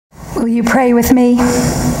Will you pray with me?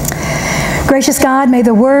 Gracious God, may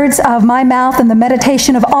the words of my mouth and the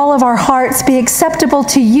meditation of all of our hearts be acceptable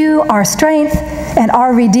to you, our strength and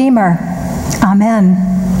our Redeemer. Amen.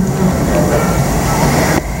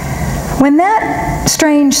 When that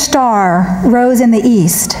strange star rose in the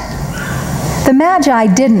east, the Magi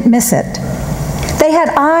didn't miss it. They had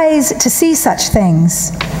eyes to see such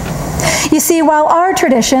things. You see, while our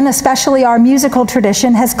tradition, especially our musical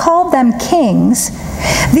tradition, has called them kings,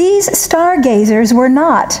 these stargazers were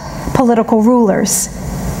not political rulers.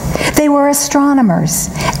 They were astronomers,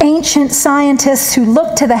 ancient scientists who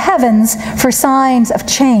looked to the heavens for signs of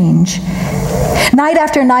change. Night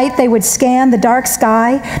after night, they would scan the dark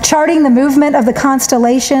sky, charting the movement of the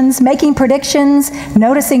constellations, making predictions,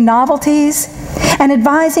 noticing novelties, and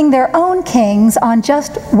advising their own kings on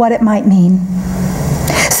just what it might mean.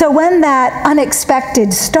 So when that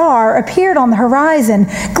unexpected star appeared on the horizon,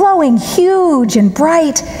 glowing huge and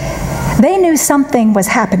bright, they knew something was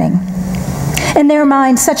happening. In their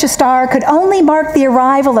mind, such a star could only mark the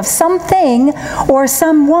arrival of something or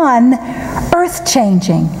someone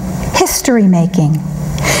earth-changing, history-making.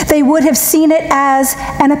 They would have seen it as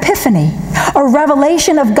an epiphany, a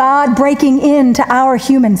revelation of God breaking into our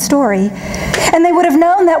human story. And they would have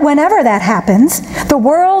known that whenever that happens, the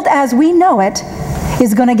world as we know it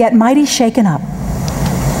is going to get mighty shaken up.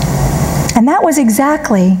 And that was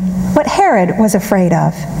exactly what Herod was afraid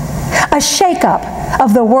of, a shakeup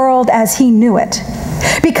of the world as he knew it.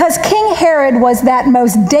 Because King Herod was that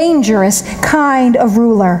most dangerous kind of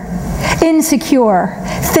ruler, insecure,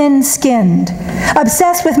 thin-skinned,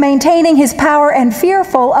 obsessed with maintaining his power and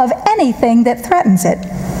fearful of anything that threatens it.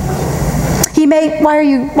 Why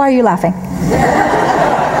are you laughing?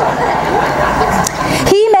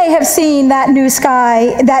 He may have seen that new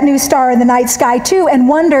star in the night sky too, and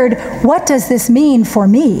wondered, what does this mean for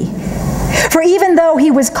me? For even though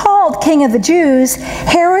he was called King of the Jews,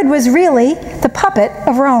 Herod was really the puppet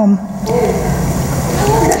of Rome.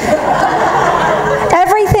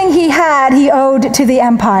 Everything he had, he owed to the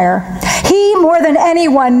empire. He, more than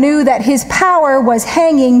anyone, knew that his power was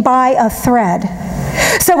hanging by a thread.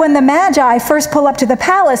 So when the Magi first pull up to the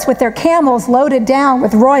palace with their camels loaded down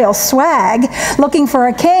with royal swag, looking for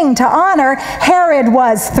a king to honor, Herod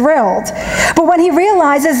was thrilled. But when he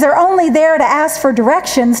realizes they're only there to ask for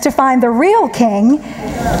directions to find the real king,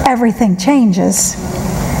 everything changes.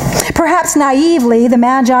 Perhaps naively, the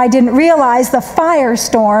Magi didn't realize the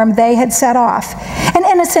firestorm they had set off. An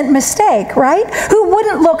innocent mistake, right? Who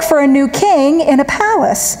wouldn't look for a new king in a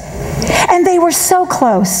palace? And they were so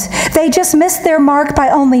close. They just missed their mark by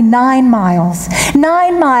only 9 miles.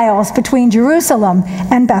 9 miles between Jerusalem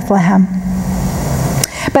and Bethlehem.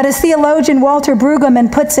 But as theologian Walter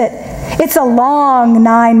Brueggemann puts it, it's a long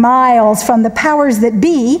 9 miles from the powers that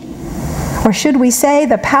be, or should we say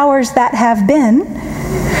the powers that have been,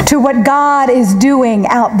 to what God is doing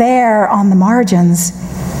out there on the margins.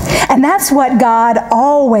 And that's what God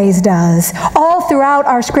always does, all throughout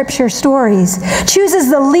our scripture stories. Chooses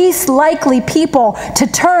the least likely people to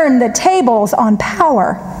turn the tables on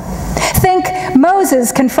power. Think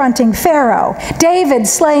Moses confronting Pharaoh, David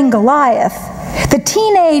slaying Goliath, the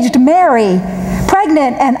teenaged Mary,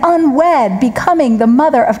 pregnant and unwed, becoming the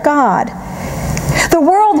mother of God. The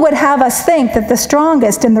world would have us think that the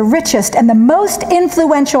strongest and the richest and the most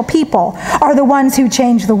influential people are the ones who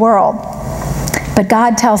change the world. But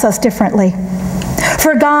God tells us differently.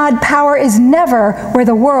 For God, power is never where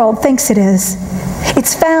the world thinks it is.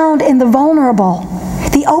 It's found in the vulnerable,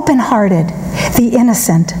 the open-hearted, the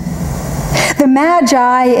innocent. The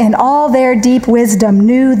Magi, in all their deep wisdom,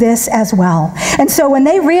 knew this as well. And so when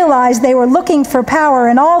they realized they were looking for power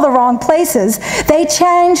in all the wrong places, they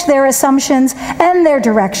changed their assumptions and their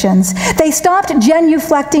directions. They stopped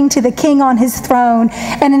genuflecting to the king on his throne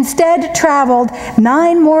and instead traveled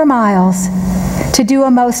 9 more miles to do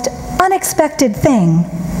a most unexpected thing,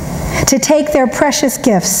 to take their precious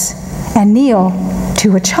gifts and kneel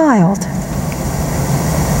to a child.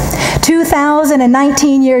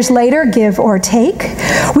 2019 years later, give or take,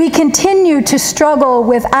 we continue to struggle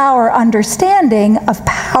with our understanding of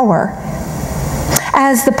power.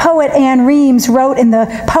 As the poet Anne Reeves wrote in the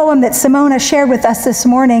poem that Simona shared with us this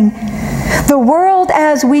morning, the world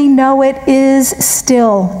as we know it is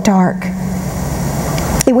still dark.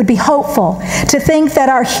 It would be hopeful to think that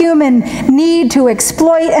our human need to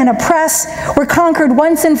exploit and oppress were conquered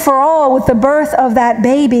once and for all with the birth of that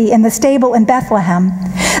baby in the stable in Bethlehem.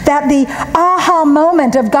 That the aha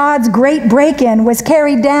moment of God's great break-in was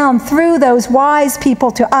carried down through those wise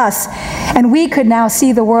people to us, and we could now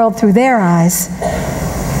see the world through their eyes.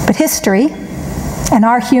 But history and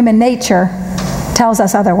our human nature tells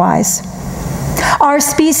us otherwise. Our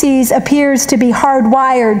species appears to be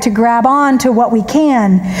hardwired to grab on to what we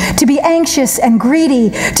can, to be anxious and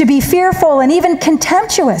greedy, to be fearful and even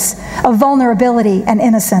contemptuous of vulnerability and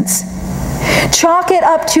innocence. Chalk it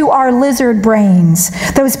up to our lizard brains,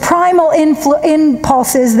 those primal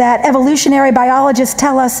impulses that evolutionary biologists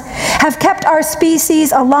tell us have kept our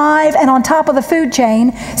species alive and on top of the food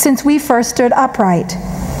chain since we first stood upright.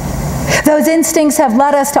 Those instincts have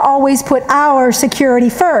led us to always put our security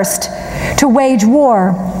first, to wage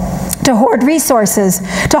war, to hoard resources,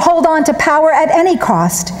 to hold on to power at any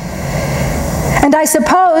cost. And I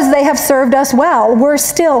suppose they have served us well. We're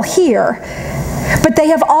still here. But they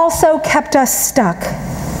have also kept us stuck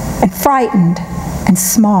and frightened and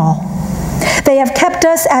small. They have kept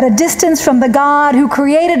us at a distance from the God who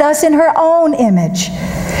created us in her own image.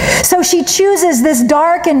 So she chooses this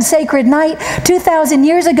dark and sacred night 2,000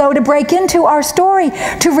 years ago to break into our story,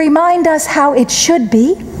 to remind us how it should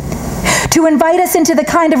be, to invite us into the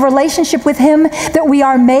kind of relationship with him that we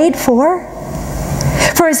are made for.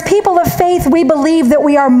 For as people of faith, we believe that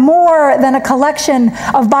we are more than a collection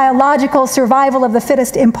of biological survival of the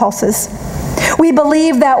fittest impulses. We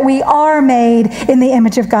believe that we are made in the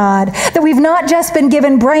image of God, that we've not just been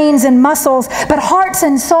given brains and muscles, but hearts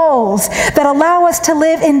and souls that allow us to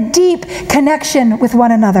live in deep connection with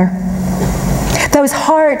one another. Those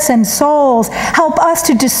hearts and souls help us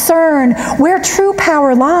to discern where true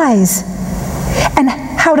power lies and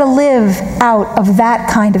how to live out of that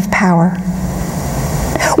kind of power.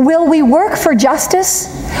 Will we work for justice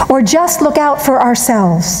or just look out for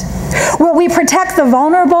ourselves? Will we protect the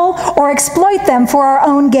vulnerable or exploit them for our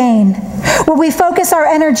own gain? Will we focus our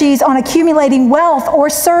energies on accumulating wealth or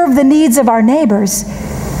serve the needs of our neighbors?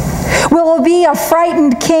 Will we be a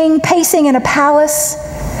frightened king pacing in a palace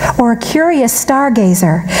or a curious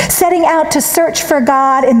stargazer setting out to search for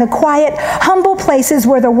God in the quiet, humble places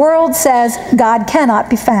where the world says God cannot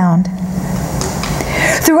be found?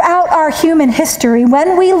 Throughout our human history,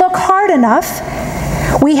 when we look hard enough,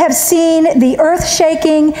 we have seen the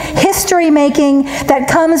earth-shaking, history-making that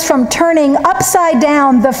comes from turning upside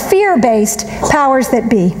down the fear-based powers that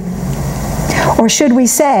be. Or should we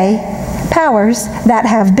say, powers that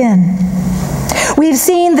have been. We've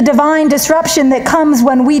seen the divine disruption that comes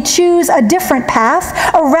when we choose a different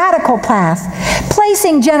path, a radical path,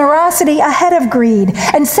 placing generosity ahead of greed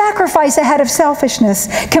and sacrifice ahead of selfishness,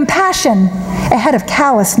 compassion ahead of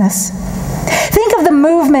callousness. Think of the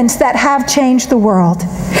movements that have changed the world.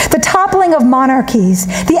 The toppling of monarchies,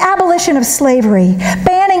 the abolition of slavery,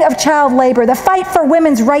 banning of child labor, the fight for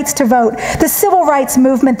women's rights to vote, the civil rights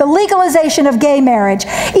movement, the legalization of gay marriage.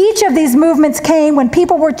 Each of these movements came when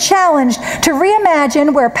people were challenged to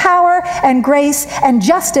reimagine where power and grace and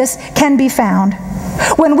justice can be found.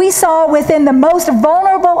 When we saw within the most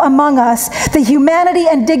vulnerable among us the humanity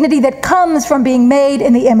and dignity that comes from being made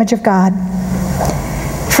in the image of God.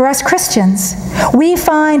 For us Christians, we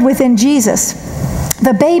find within Jesus,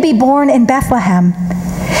 the baby born in Bethlehem,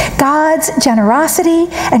 God's generosity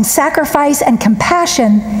and sacrifice and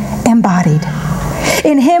compassion embodied.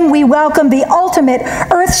 In him we welcome the ultimate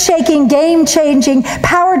earth-shaking, game-changing,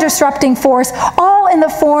 power-disrupting force, all in the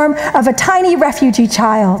form of a tiny refugee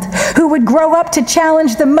child who would grow up to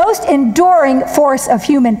challenge the most enduring force of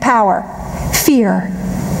human power, fear,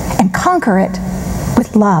 and conquer it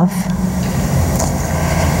with love.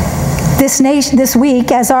 This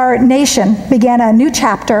week, as our nation began a new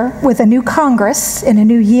chapter with a new Congress in a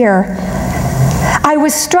new year, I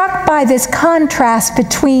was struck by this contrast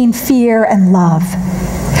between fear and love.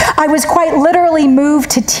 I was quite literally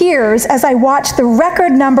moved to tears as I watched the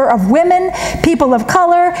record number of women, people of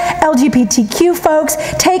color, LGBTQ folks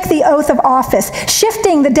take the oath of office,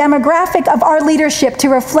 shifting the demographic of our leadership to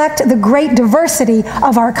reflect the great diversity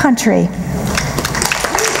of our country.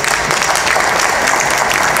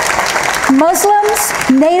 Muslims,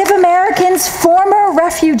 Native Americans, former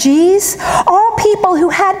refugees, all people who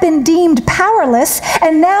had been deemed powerless,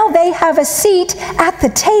 and now they have a seat at the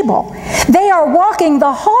table. They are walking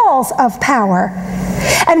the halls of power.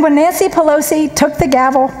 And when Nancy Pelosi took the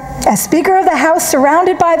gavel as Speaker of the House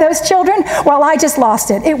surrounded by those children, well, I just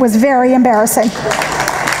lost it. It was very embarrassing.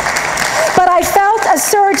 But I felt a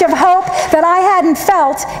surge of hope that I hadn't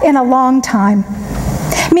felt in a long time.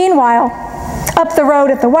 Meanwhile, up the road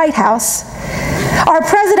at the White House, our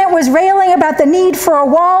president was railing about the need for a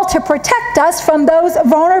wall to protect us from those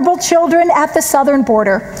vulnerable children at the southern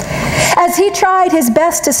border. As he tried his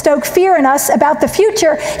best to stoke fear in us about the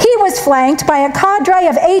future, he was flanked by a cadre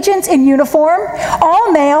of agents in uniform,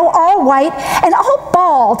 all male, all white, and all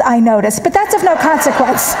bald, I noticed, but that's of no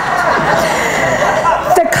consequence.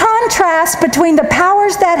 The contrast between the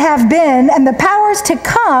powers that have been and the powers to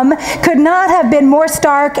come could not have been more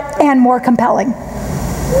stark and more compelling.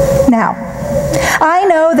 Now, I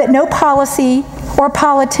know that no policy or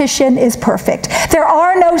politician is perfect. There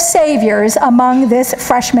are no saviors among this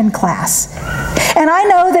freshman class. And I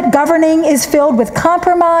know that governing is filled with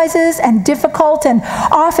compromises and difficult and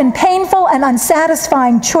often painful and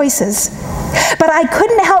unsatisfying choices. But I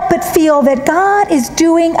couldn't help but feel that God is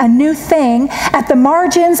doing a new thing at the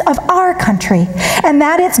margins of our country, and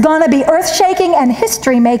that it's going to be earth-shaking and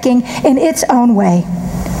history-making in its own way.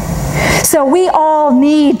 So we all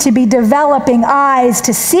need to be developing eyes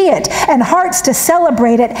to see it, and hearts to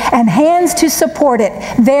celebrate it, and hands to support it.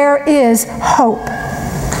 There is hope.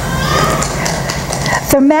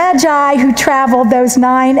 The Magi who traveled those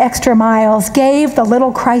 9 extra miles gave the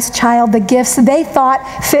little Christ child the gifts they thought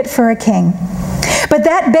fit for a king. But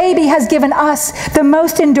that baby has given us the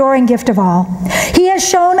most enduring gift of all. He has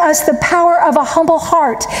shown us the power of a humble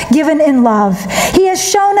heart given in love. He has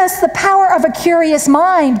shown us the power of a curious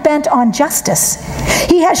mind bent on justice.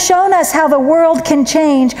 He has shown us how the world can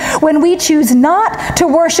change when we choose not to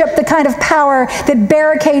worship the kind of power that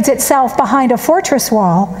barricades itself behind a fortress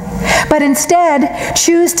wall, but instead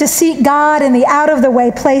choose to seek God in the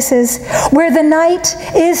out-of-the-way places where the night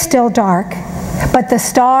is still dark, but the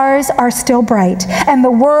stars are still bright, and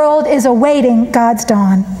the world is awaiting God's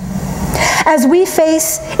dawn. As we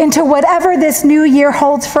face into whatever this new year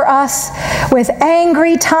holds for us, with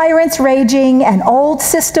angry tyrants raging and old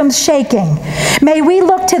systems shaking, may we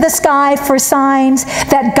look to the sky for signs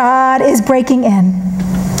that God is breaking in.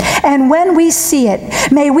 And when we see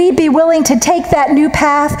it, may we be willing to take that new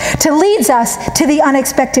path to lead us to the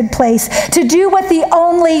unexpected place, to do what the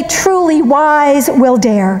only truly wise will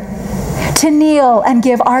dare, to kneel and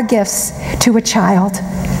give our gifts to a child.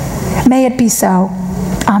 May it be so.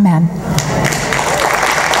 Amen.